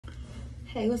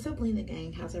Hey, what's up, Lena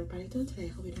gang? How's everybody doing today?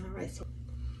 Hope you're doing all right. So,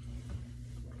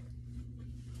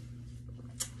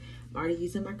 I'm already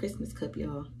using my Christmas cup,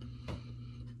 y'all.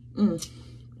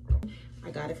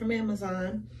 I got it from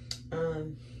Amazon.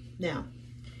 Now,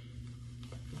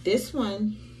 this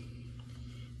one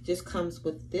just comes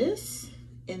with this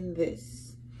and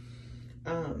this.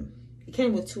 It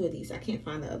came with two of these. I can't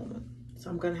find the other one, so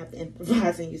I'm gonna have to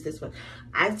improvise and use this one.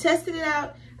 I've tested it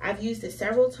out. I've used it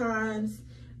several times.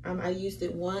 I used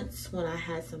it once when I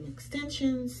had some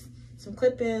extensions, some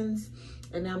clip-ins,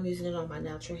 and now I'm using it on my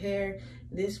natural hair.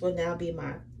 This will now be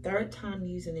my third time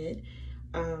using it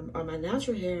on my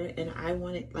natural hair, and I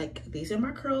want it, like, these are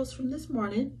my curls from this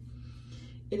morning.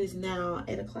 It is now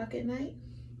 8 o'clock at night,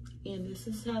 and this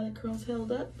is how the curls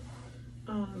held up.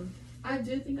 I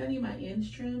do think I need my ends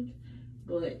trimmed,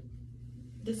 but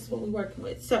this is what we're working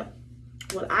with. So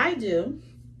what I do,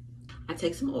 I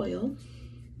take some oil,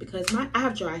 because I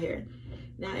have dry hair.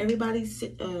 Now everybody's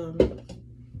will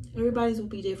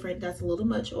be different. That's a little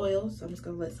much oil, so I'm just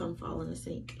gonna let some fall in the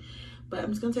sink. But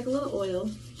I'm just gonna take a little oil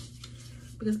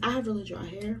because I have really dry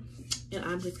hair, and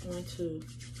I'm just going to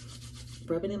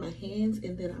rub it in my hands,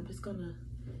 and then I'm just gonna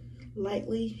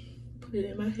lightly put it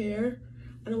in my hair.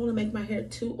 I don't want to make my hair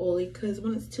too oily, because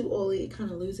when it's too oily, it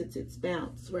kind of loses its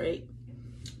bounce, right?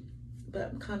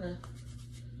 But I'm kind of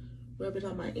rub it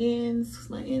on my ends, because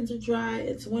my ends are dry.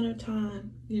 It's winter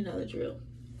time, you know the drill.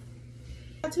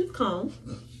 A tooth comb,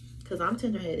 because I'm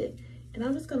tender-headed, and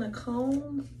I'm just gonna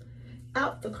comb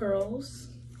out the curls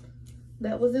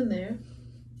that was in there.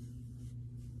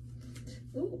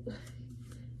 Ooh,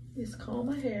 just comb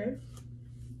my hair.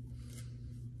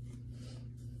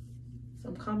 So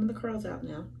I'm combing the curls out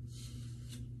now.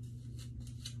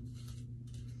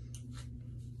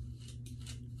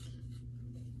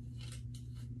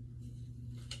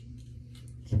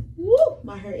 Woo!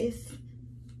 My hair is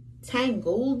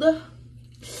tangled.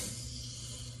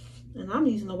 And I'm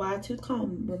using a wide tooth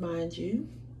comb, remind you.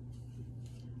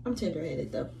 I'm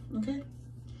tender-headed though, okay?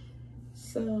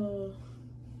 So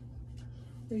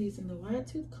we're using the wide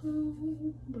tooth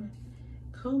comb. We're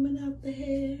combing out the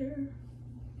hair.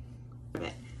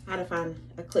 Okay, I had to find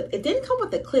a clip. It didn't come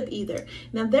with a clip either.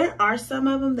 Now there are some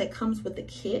of them that comes with the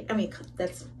kit. I mean,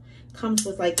 that's comes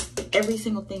with like every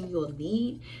single thing you'll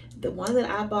need. The one that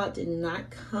I bought did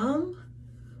not come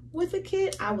with a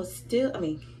kit.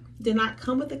 Did not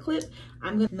come with a clip.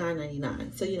 I'm going to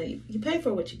 $9.99. So, you know, you pay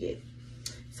for what you get.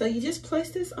 So you just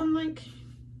place this on like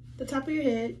the top of your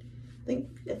head. I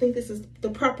think this is the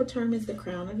proper term, is the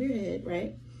crown of your head,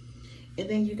 right? And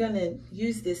then you're going to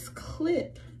use this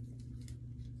clip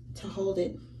to hold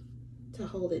it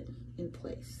in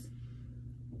place.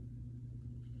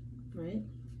 Right?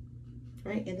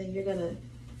 Right? And then you're going to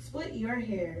split your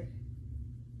hair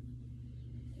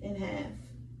in half.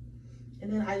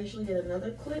 And then I usually get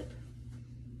another clip,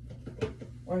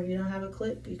 or if you don't have a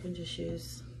clip, you can just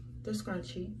use the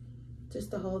scrunchie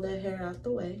just to hold that hair out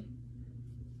the way.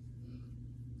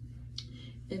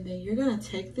 And then you're gonna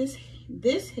take this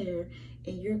hair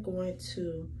and you're going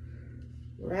to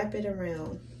wrap it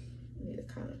around. I need to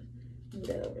kind of move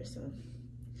that over some.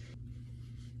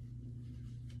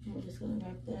 And we're just gonna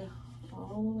wrap that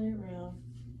all the way around,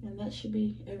 and that should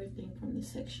be everything from this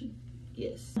section.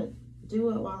 Yes. Do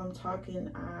it while I'm talking.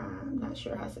 I'm not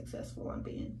sure how successful I'm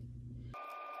being.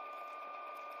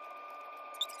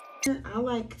 I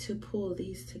like to pull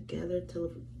these together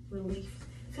to relieve.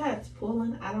 See how it's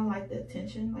pulling? I don't like the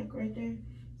tension like right there.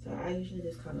 So I usually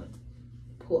just kind of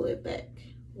pull it back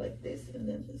like this, and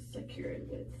then just secure it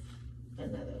with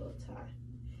another little tie.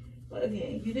 But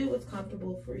again, you do what's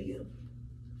comfortable for you.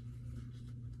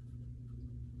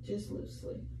 Just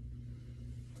loosely.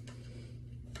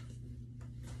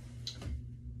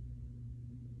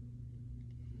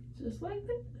 Just like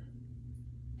that.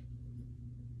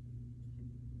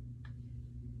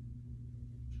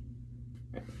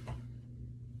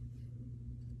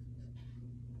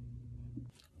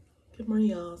 Good morning,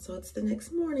 y'all. So it's the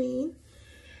next morning.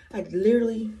 I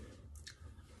literally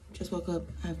just woke up.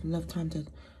 I have enough time to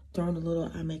throw on a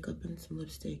little eye makeup and some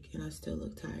lipstick, and I still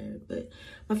look tired. But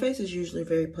my face is usually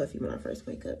very puffy when I first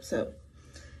wake up. So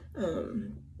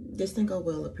this didn't go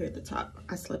well up here at the top.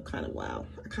 I slept kind of wild.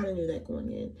 I kind of knew that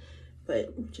going in.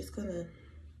 But I'm just gonna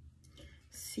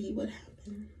see what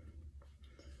happened.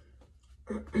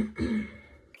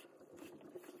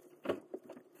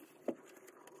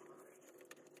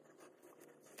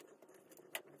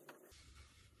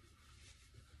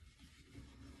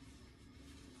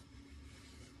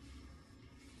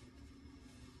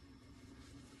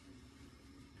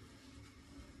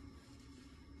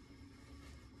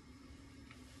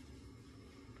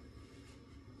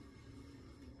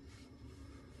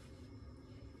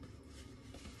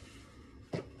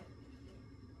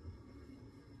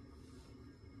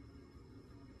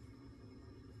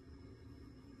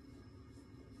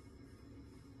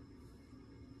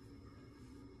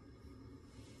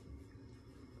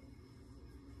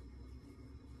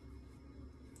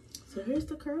 So here's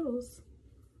the curls.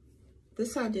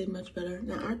 This side did much better.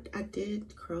 Now I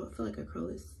did curl. I feel like I curl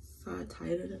this side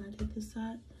tighter than I did this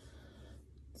side.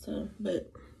 So, but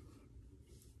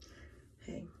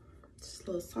hey, just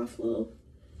little soft little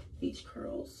beach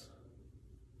curls.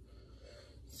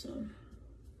 So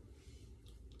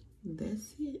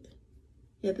that's it.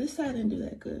 Yeah, this side didn't do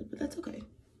that good, but that's okay.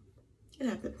 It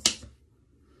happens.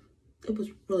 It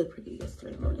was really pretty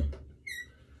yesterday morning.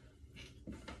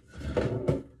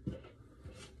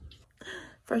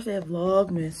 First day of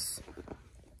Vlogmas.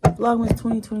 Vlogmas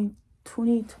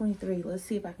 2023. Let's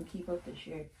see if I can keep up this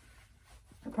year.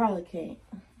 I probably can't,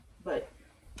 but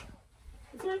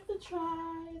it's worth a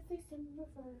try. It's December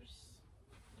 1st.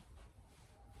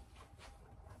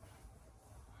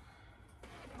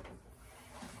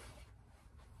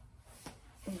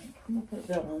 I'm gonna put a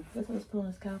belt on. That's why I was pulling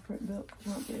this cow print belt, because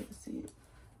you won't be able to see it.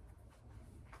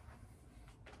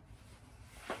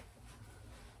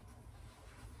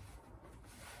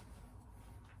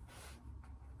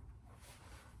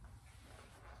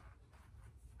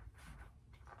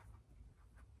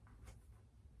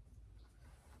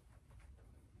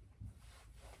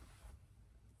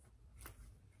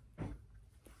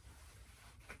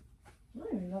 I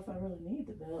don't even know if I really need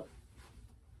the belt.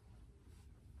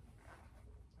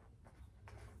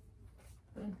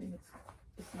 I don't think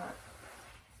it's not.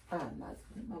 Not. I'm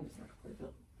just not gonna put a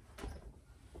belt.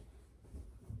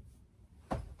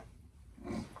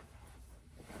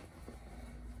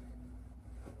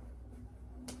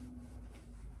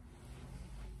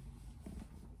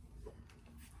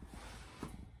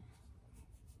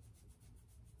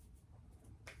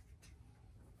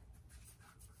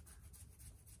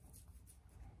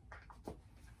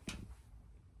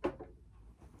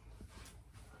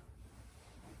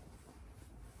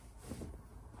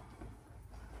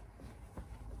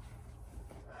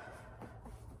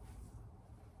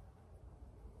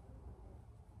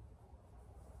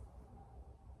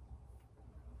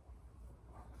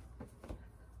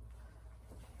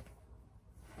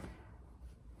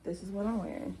 This is what I'm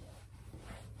wearing.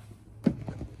 Put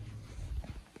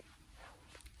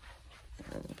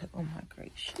on my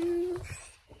great shoes.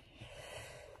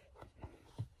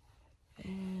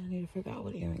 And I need to figure out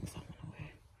what earrings I want to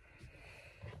wear.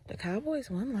 The Cowboys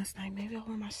won last night. Maybe I'll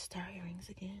wear my star earrings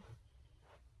again.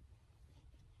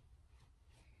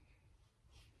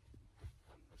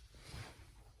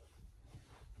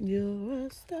 You're a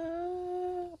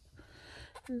star.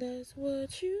 That's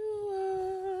what you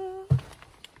are.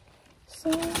 So,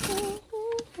 you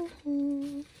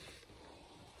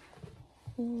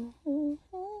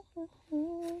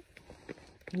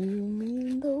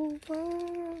mean the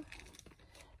world.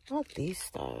 Not these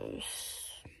stars.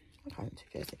 I'm kind of too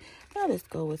crazy. I'll just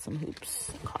go with some hoops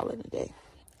and call it a day.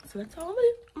 So that's all I'm gonna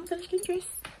do. I'm gonna finish getting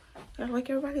dressed. Gotta wake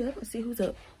everybody up and see who's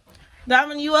up.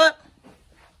 Diamond, you up?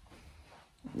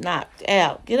 Knocked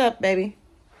out. Get up, baby.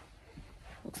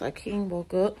 Looks like King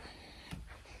woke up.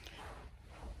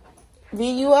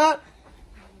 V, you up?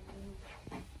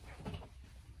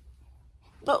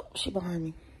 Oh, she behind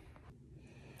me.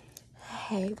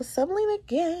 Hey, what's up, Lena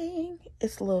gang?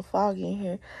 It's a little foggy in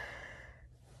here.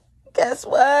 Guess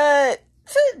what?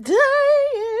 Today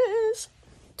is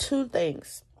two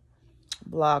things.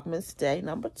 Vlogmas Day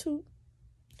number 2,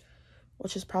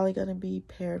 which is probably going to be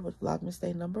paired with Vlogmas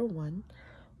Day number 1,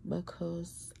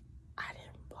 because I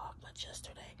didn't vlog much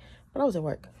yesterday, but I was at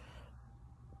work.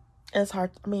 And it's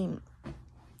hard. I mean,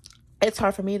 it's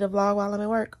hard for me to vlog while I'm at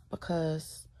work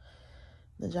because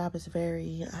the job is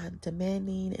very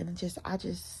demanding, and I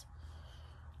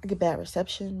get bad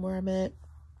reception where I'm at,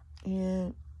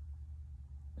 and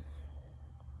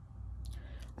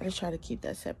I just try to keep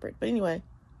that separate. But anyway,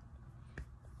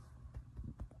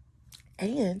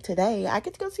 and today I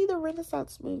get to go see the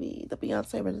Renaissance movie, the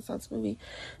Beyonce Renaissance movie.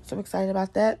 So I'm excited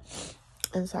about that.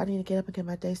 And so I need to get up and get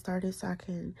my day started so I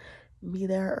can be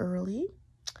there early.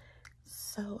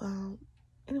 So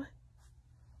anyway,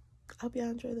 I hope y'all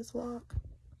enjoy this vlog.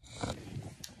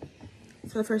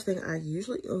 So the first thing I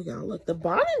usually, oh y'all, look, the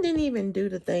bonnet didn't even do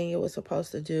the thing it was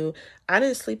supposed to do. I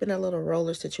didn't sleep in that little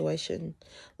roller situation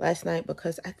last night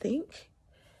because I think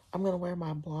I'm going to wear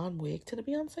my blonde wig to the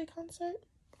Beyonce concert.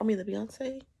 I mean, the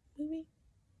Beyonce movie.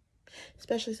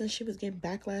 Especially since she was getting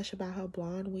backlash about her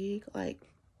blonde wig. Like,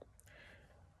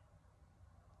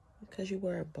 because you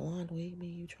wear a blonde wig,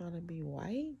 mean you trying to be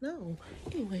white? No.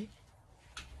 Anyway.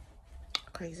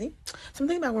 Crazy. So I'm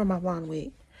thinking about wearing my blonde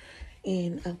wig.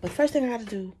 And, but first thing I gotta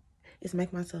do is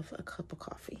make myself a cup of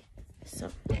coffee.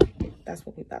 So, that's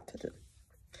what we're about to do.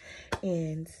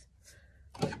 And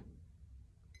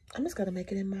I'm just gonna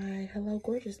make it in my Hello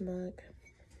Gorgeous mug.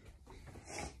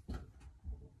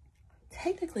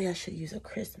 Technically, I should use a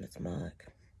Christmas mug.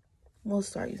 We'll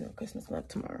start using a Christmas mug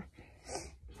tomorrow.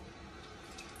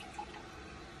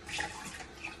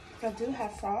 I do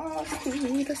have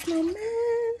Frosty the Snowman.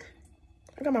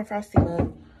 I got my Frosty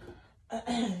mug.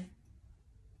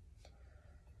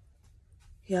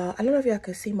 Y'all, I don't know if y'all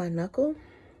can see my knuckle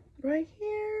right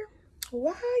here.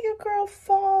 Why your girl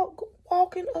fall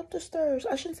walking up the stairs?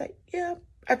 I shouldn't say, yeah,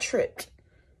 I tripped.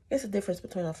 It's a difference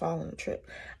between a fall and a trip.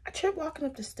 I tripped walking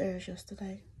up the stairs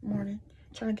yesterday morning,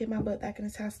 trying to get my butt back in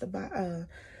this house to buy,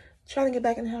 trying to get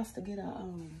back in the house to get a,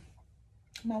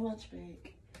 my lunch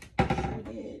bag. Sure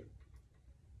did.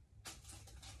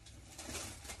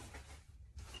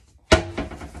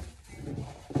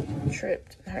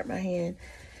 Tripped, hurt my hand.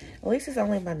 At least it's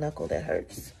only my knuckle that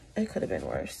hurts. It could have been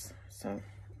worse, so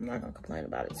I'm not gonna complain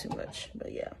about it too much.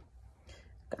 But yeah,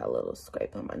 got a little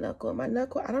scrape on my knuckle. My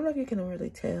knuckle, I don't know if you can really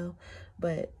tell,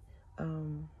 but I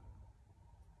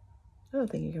don't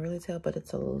think you can really tell, but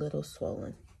it's a little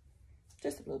swollen,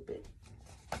 just a little bit.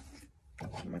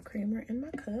 My creamer in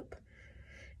my cup,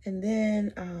 and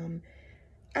then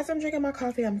as I'm drinking my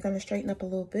coffee, I'm gonna straighten up a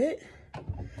little bit,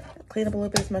 clean up a little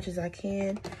bit as much as I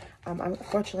can.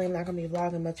 Unfortunately, I'm not gonna be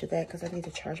vlogging much of that because I need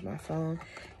to charge my phone.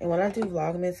 And when I do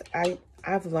Vlogmas,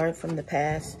 I've learned from the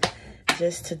past I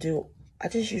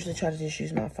just usually try to just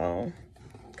use my phone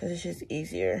because it's just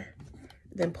easier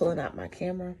than pulling out my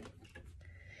camera.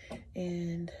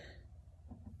 And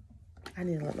I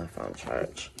need to let my phone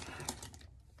charge.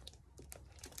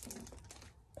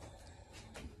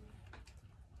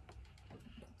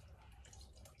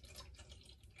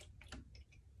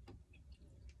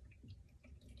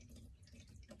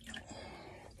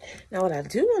 Now, what I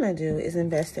do want to do is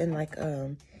invest in like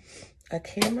a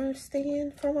camera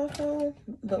stand for my phone.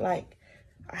 But like,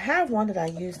 I have one that I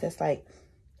use that's like,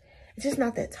 it's just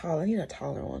not that tall. I need a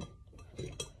taller one.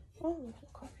 Oh, there's no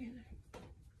coffee in there.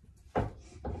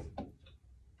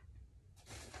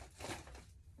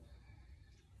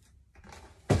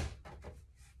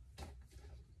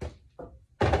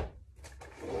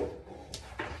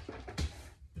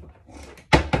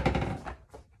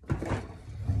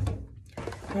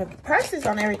 The prices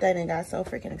on everything that got so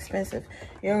freaking expensive.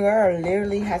 Your girl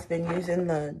literally has been using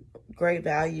the Great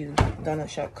Value Donut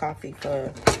Shop coffee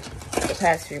for the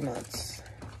past few months.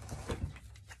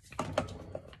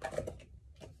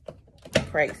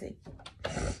 Crazy.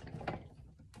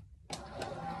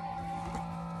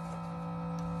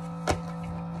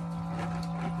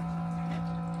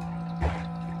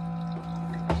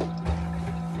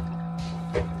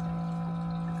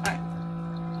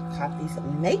 Coffee's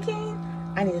making.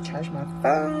 I need to charge my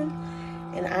phone,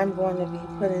 and I'm going to be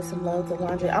putting some loads of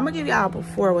laundry. I'm gonna give y'all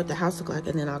before what the house look like,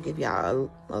 and then I'll give y'all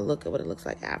a look at what it looks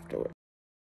like afterward.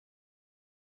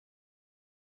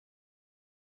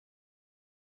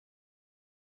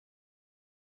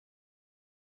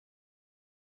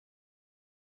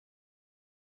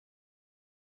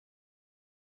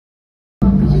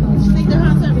 Did you think the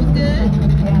concert was good?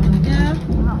 Yeah.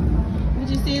 Would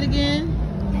you see it again?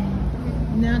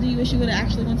 Now, do you wish you would have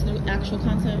actually went to the actual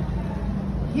concert?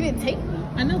 You didn't take me.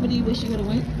 I know, but do you wish you would have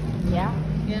went? Yeah.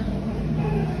 Yeah.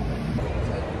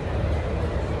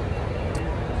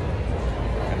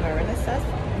 Got my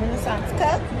Renaissance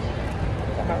cup.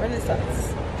 Got my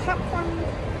Renaissance popcorn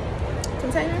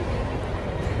container.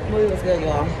 The movie was good,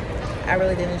 y'all. I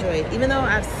really did enjoy it. Even though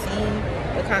I've seen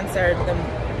the concert, the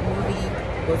movie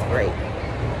was great.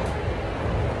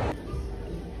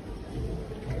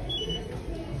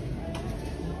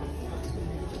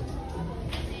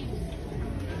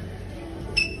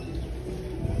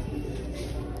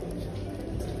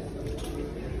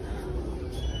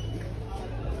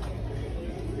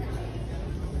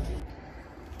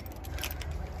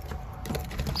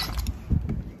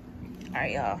 All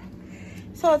right, y'all.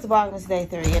 So it's Vlogmas day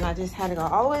 3, and I just had to go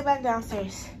all the way back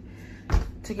downstairs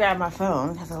to grab my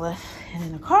phone because I left it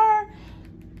in the car.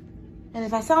 And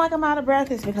if I sound like I'm out of breath,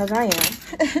 it's because I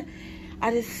am.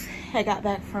 I got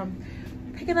back from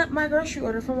picking up my grocery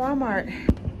order from Walmart.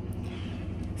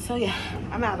 So yeah,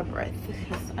 I'm out of breath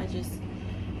because I just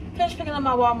finished picking up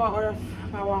my Walmart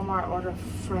order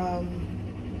from.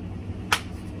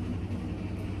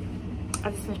 I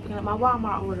just finished picking up my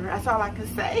Walmart order. That's all I can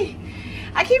say.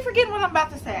 I keep forgetting what I'm about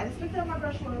to say. I just picked up my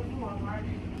grocery order from Walmart.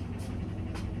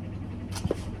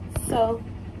 So,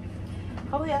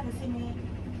 hopefully I can see me.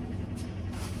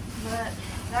 But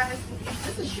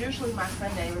this is usually my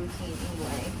Sunday routine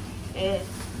anyway. It's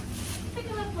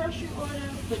picking up grocery order,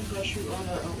 putting grocery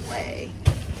order away.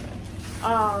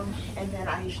 And then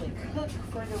I usually cook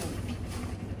for the week.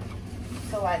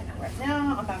 So like right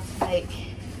now, I'm about to make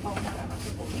Oh my god, my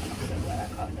people leave. I'm so glad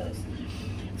I caught those.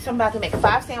 So I'm about to make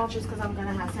 5 sandwiches because I'm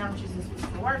gonna have sandwiches this week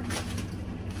for work.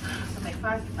 So make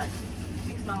 5, like,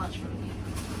 fix my lunch for the week.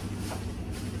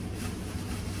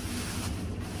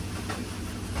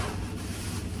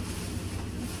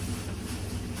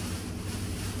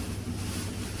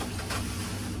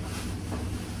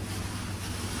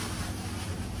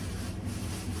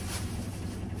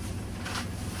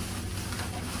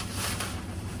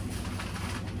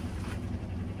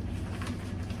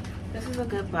 This is a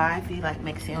good buy if you like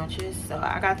make sandwiches. So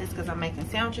I got this because I'm making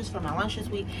sandwiches for my lunch this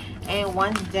week, and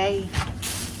one day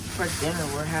for dinner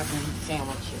we're having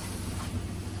sandwiches.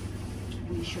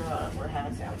 We sure are. We're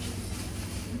having sandwiches.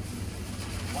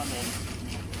 One minute.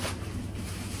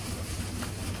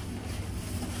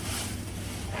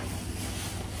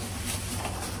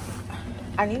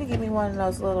 I need to give me one of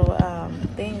those little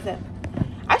things that,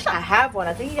 actually I have one.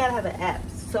 I think you gotta have an app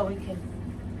so we can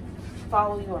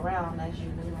follow you around as you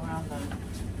move around the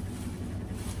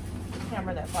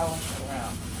camera that follows you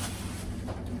around.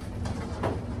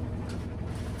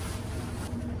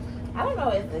 I don't know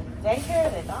if the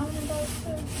daycare that Donovan goes to,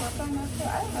 my son goes to,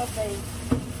 I don't know if they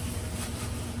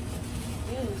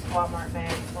use Walmart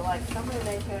bags, but like some of the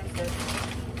daycares that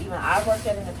even I've worked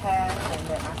at in the past and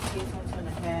that my kids went to in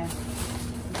the past,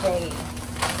 they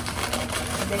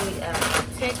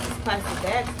take these plastic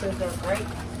bags because they're great,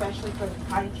 especially for the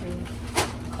potty training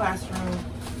classroom.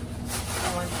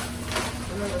 When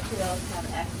the little kiddos have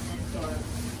accidents or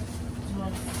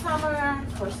during the summer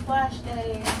for splash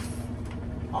days,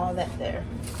 all that there.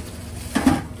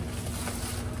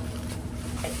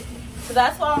 So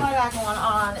that's all I got going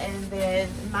on, and then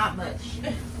not much.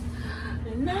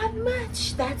 Not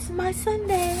much. That's my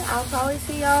Sunday. I'll probably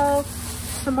see y'all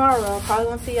tomorrow. Probably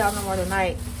won't see y'all no more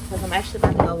tonight because I'm actually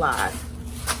about to go live.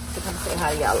 So come say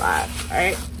hi to y'all live. All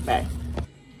right, bye.